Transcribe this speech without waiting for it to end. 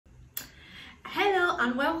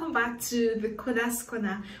and welcome back to the Coders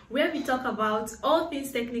Corner, where we talk about all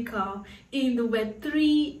things technical in the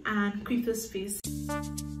Web3 and crypto space.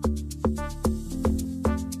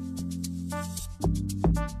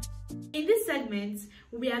 In this segment,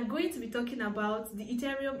 we are going to be talking about the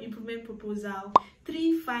Ethereum Improvement Proposal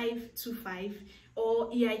 3525, or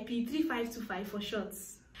EIP 3525 for short.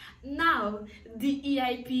 Now, the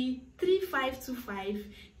EIP 3525,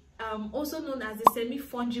 also known as the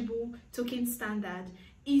semi-fungible token standard,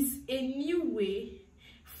 is a new way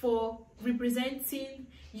for representing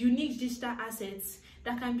unique digital assets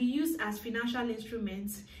that can be used as financial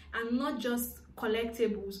instruments and not just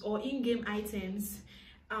collectibles or in-game items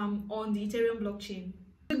on the Ethereum blockchain.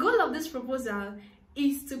 The goal of this proposal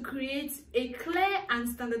is to create a clear and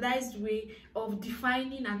standardized way of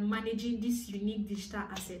defining and managing these unique digital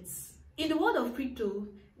assets. In the world of crypto,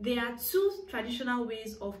 there are two traditional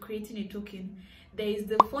ways of creating a token. There is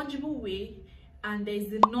the fungible way and there is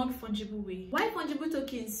the non-fungible way. While fungible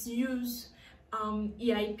tokens use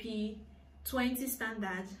EIP 20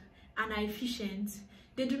 standard and are efficient,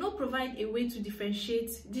 they do not provide a way to differentiate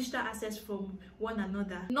digital assets from one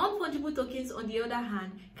another. Non-fungible tokens, on the other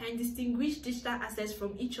hand, can distinguish digital assets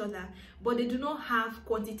from each other, but they do not have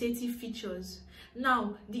quantitative features.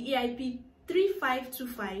 Now, the EIP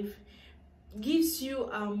 3525 gives you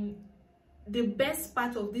the best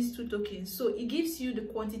part of these two tokens. So it gives you the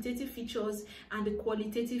quantitative features and the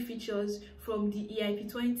qualitative features from the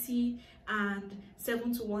EIP 20 and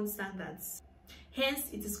 7-to-1 standards. Hence,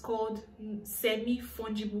 it is called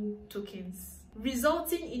semi-fungible tokens,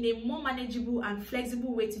 resulting in a more manageable and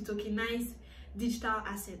flexible way to tokenize digital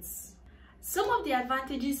assets. Some of the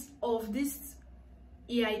advantages of this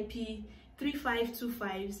EIP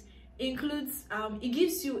 3525 includes it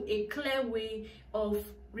gives you a clear way of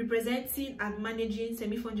representing and managing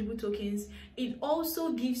semi-fungible tokens. It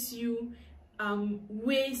also gives you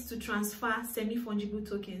ways to transfer semi-fungible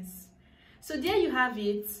tokens. So there you have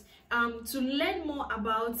it. To learn more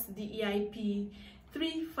about the EIP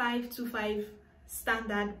 3525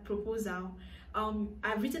 standard proposal,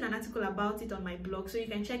 I've written an article about it on my blog, so you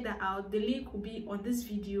can check that out. The link will be on this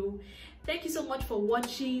video. Thank you so much for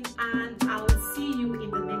watching, and I will see you in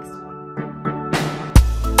the next one.